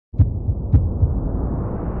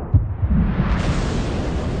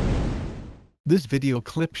This video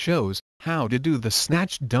clip shows how to do the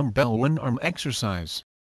Snatch Dumbbell one-arm exercise.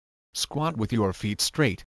 Squat with your feet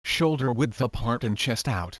straight, shoulder width apart and chest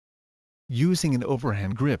out. Using an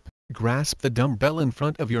overhand grip, grasp the dumbbell in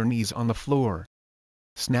front of your knees on the floor.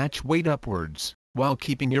 Snatch weight upwards, while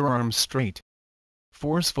keeping your arms straight.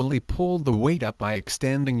 Forcefully pull the weight up by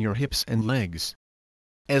extending your hips and legs.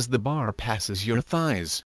 As the bar passes your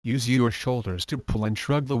thighs, use your shoulders to pull and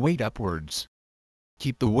shrug the weight upwards.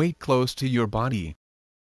 Keep the weight close to your body.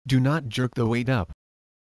 Do not jerk the weight up.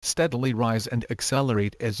 Steadily rise and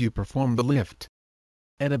accelerate as you perform the lift.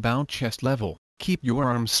 At about chest level, keep your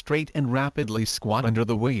arms straight and rapidly squat under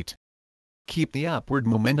the weight. Keep the upward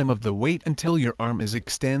momentum of the weight until your arm is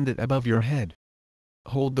extended above your head.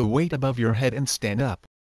 Hold the weight above your head and stand up.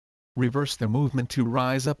 Reverse the movement to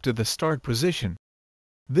rise up to the start position.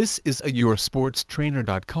 This is a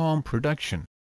YourSportsTrainer.com production.